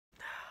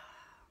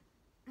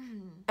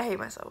I hate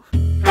myself.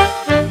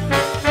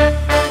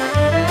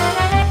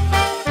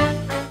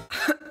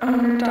 I'm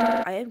gonna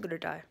die. I am gonna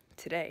die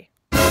today.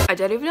 I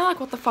don't even know like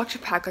what the fuck to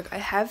pack. Like I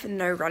have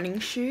no running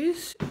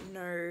shoes,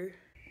 no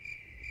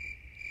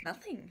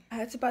nothing. I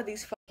had to buy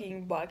these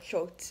fucking bike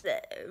shorts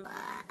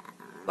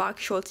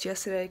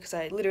yesterday because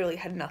I literally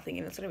had nothing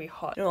and it's gonna be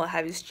hot. And all I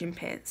have is gym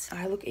pants.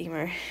 I look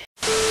emo.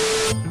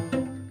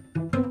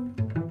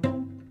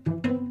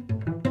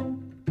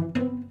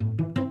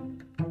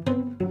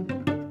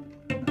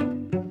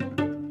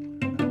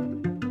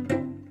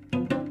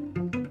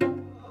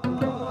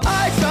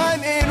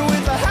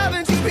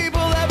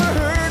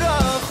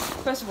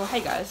 First of all,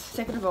 hey guys.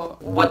 Second of all,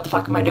 what the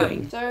fuck am I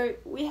doing? So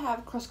we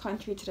have cross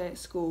country today at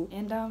school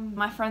and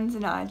my friends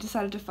and I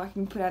decided to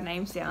fucking put our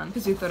names down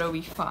because we thought it would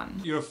be fun.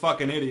 You're a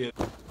fucking idiot.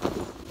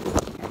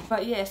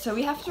 But yeah, so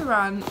we have to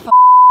run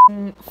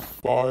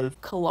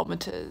 5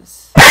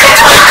 kilometers.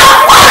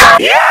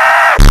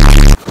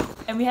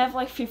 And we have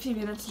like 50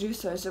 minutes to do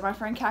so. So my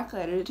friend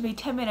calculated it to be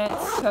 10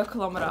 minutes per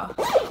kilometer.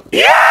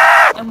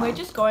 And we're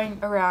just going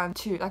around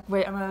to, like,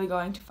 I'm only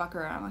going to fuck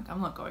around. Like, I'm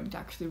not going to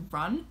actually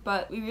run.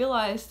 But we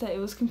realized that it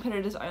was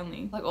competitors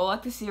only. Like, all,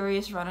 like, the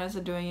serious runners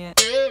are doing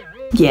it.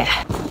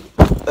 Yeah.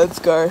 Let's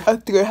go. I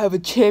have to go have a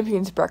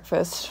champion's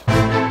breakfast.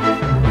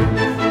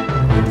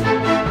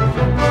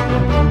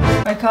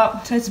 Wake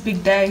up. Today's a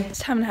big day. It's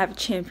time to have a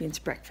champion's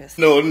breakfast.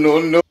 No.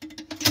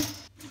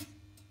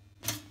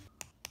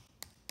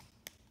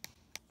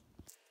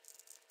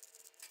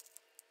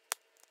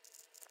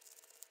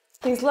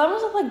 These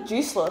lemons look like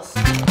juiceless.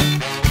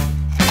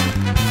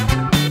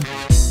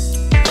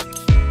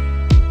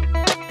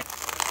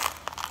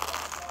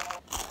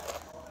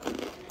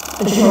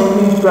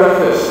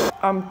 Breakfast.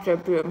 I'm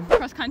champion.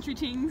 Cross country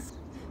Tings.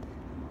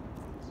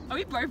 Are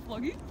we both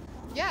vlogging?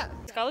 Yeah.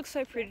 This guy looks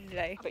so pretty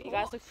today, but you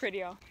guys look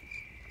prettier.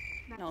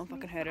 No one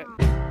fucking heard it.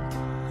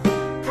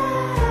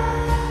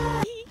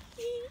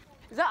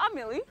 Is that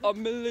Amelie?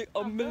 Amelie.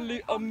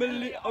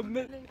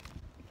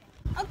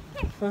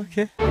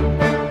 Okay.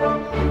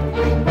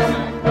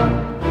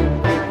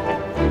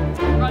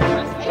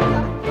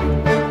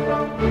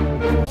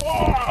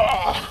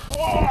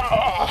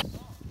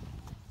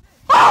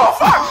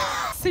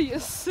 See you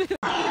soon. Be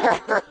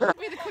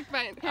the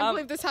clickbait. Can't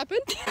believe this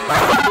happened.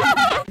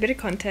 A bit of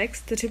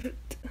context, the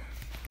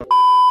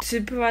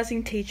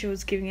supervising teacher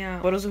was giving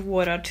out bottles of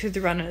water to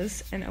the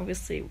runners and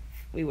obviously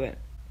we weren't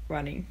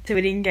running. So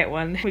we didn't get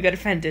one. We got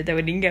offended that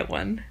we didn't get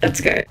one. Let's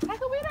go. How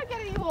come we don't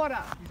get any water?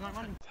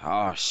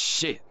 Oh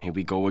shit, here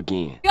we go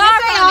again.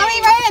 I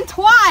only ran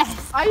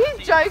twice. Are you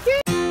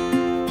joking?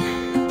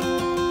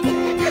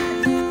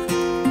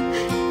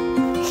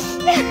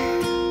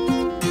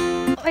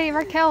 Wait,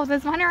 Raquel,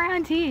 there's one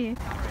around here.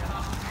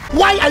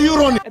 Why are you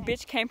running? A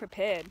bitch came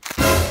prepared.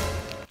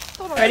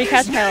 Ready,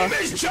 catch power. What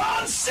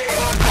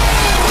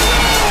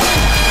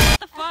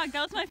the fuck?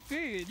 That was my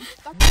food.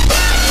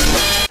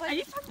 Are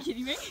you fucking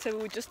kidding me? So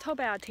we were just told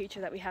by our teacher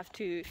that we have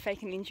to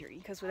fake an injury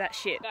because we're that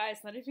shit.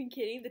 Guys, not even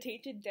kidding. The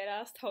teacher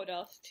deadass told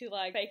us to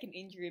like fake an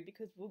injury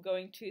because we're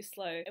going too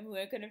slow and we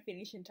weren't going to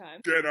finish in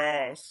time.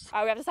 Deadass.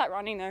 Oh, we have to start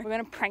running though. We're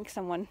going to prank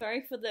someone.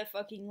 Sorry for the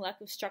fucking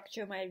lack of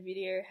structure my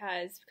video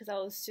has because I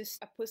was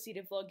just a pussy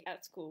to vlog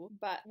at school.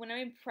 But when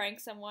I prank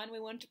someone, we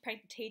wanted to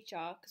prank the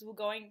teacher because the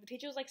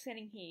teacher was like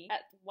standing here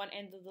at one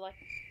end of the like...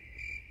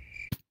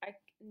 I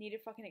need to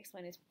fucking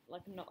explain this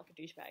like I'm not like a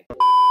douchebag.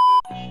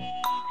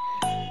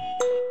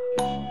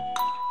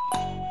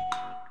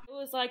 It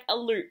was like a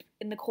loop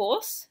in the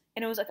course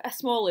and it was like a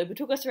small loop. It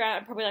took us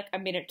around probably like a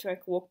minute to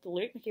like walk the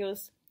loop. Like it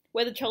was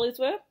where the trolleys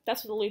were,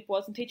 that's where the loop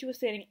was and teacher was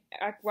standing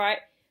like right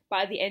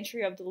by the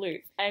entry of the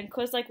loop. And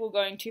cause like we're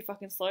going too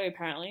fucking slow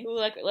apparently, we were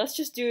like, let's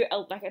just do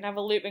like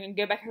another loop and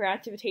go back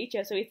around to the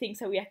teacher so he thinks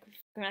that we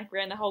like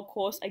ran the whole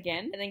course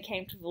again and then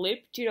came to the loop.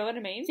 Do you know what I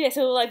mean? Yeah,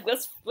 so we're like,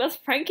 let's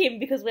prank him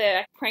because we're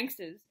like,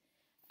 pranksters.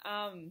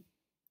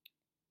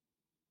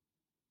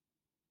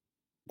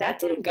 That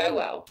didn't go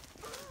well.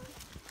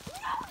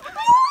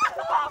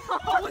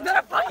 Was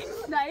that a fucking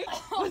snake?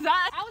 Was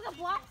that? That was a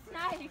black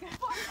snake.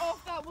 Fuck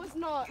off, that was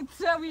not.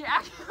 So we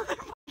actually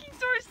fucking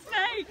saw a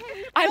snake.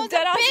 I'm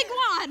dead a big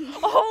one.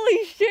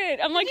 Holy shit.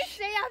 I'm like, did you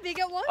see how big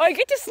it was? Oh,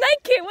 get your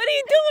snake kit. What are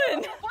you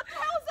doing? What the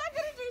hell is that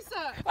gonna do,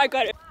 sir? I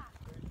got it.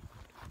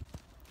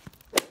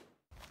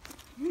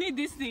 You need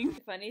this thing.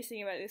 The funniest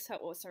thing about this,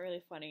 well, it's not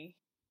really funny.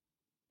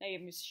 Maybe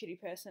I'm just a shitty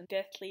person.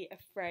 Deathly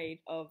afraid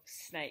of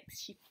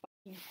snakes. She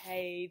fucking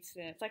hates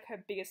them. It's like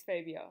her biggest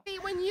phobia.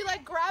 When you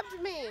like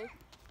grabbed me.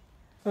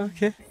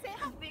 Okay. See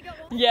how big it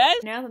was?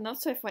 Yes. Now the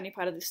not so funny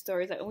part of this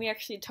story is that when we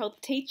actually told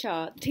the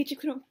teacher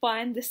couldn't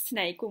find the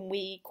snake when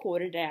we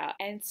caught it out.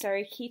 And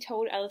so he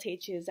told other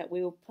teachers that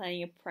we were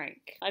planning a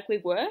prank. Like we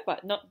were,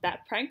 but not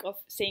that prank of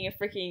seeing a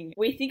freaking...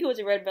 We think it was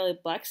a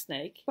red-bellied black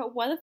snake. But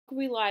why the fuck would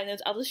we lie? And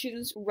there's other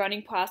students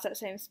running past that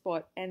same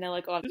spot. And they're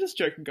like, oh... I'm just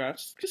joking,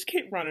 guys. Just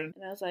keep running.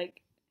 And I was like...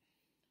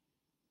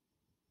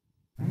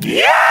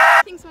 Yeah!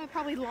 Thinks we're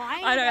probably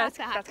lying. I know, about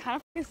that's kind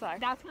of fucking psych.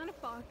 That's kind of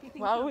fucked. You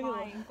think Why we're would we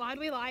lying? Why do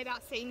we lie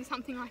about seeing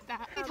something like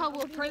that? I told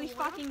we were really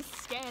fucking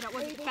scared. It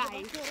wasn't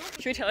fake.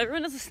 Should we tell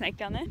everyone there's a snake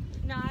down there?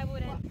 No, I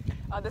wouldn't.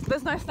 Oh,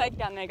 there's no snake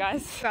down there,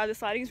 guys. God,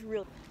 this lighting is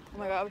real. Oh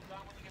my god.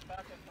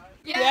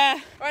 Yeah.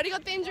 Already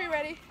got the injury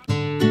ready. He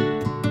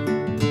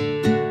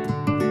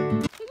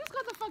just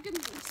got the fucking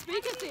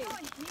speaker thing.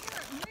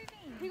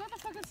 He got the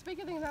fucking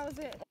speaker thing and that was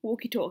it.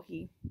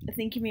 Walkie-talkie. I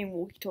think you mean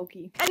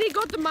walkie-talkie. And he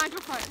got the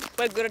microphone.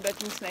 We're good at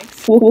dodging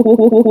snakes.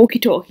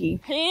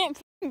 Walkie-talkie. He didn't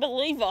f***ing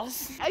believe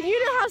us. And you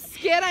know how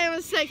scared I am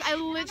of snakes. I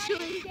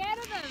literally scared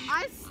of them.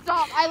 I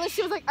stopped. I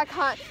literally was like, I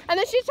can't. And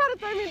then she tried to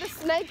throw me in the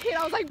snake pit.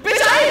 I was like,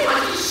 bitch, I ain't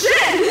my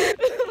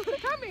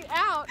shit. Coming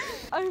out.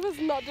 I was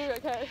not doing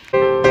okay.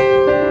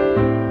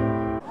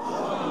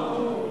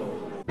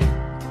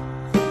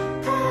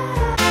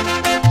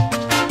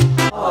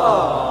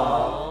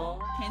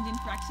 Hands in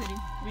Frack City.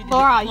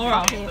 Laura, you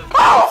got it.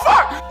 Oh,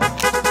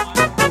 fuck!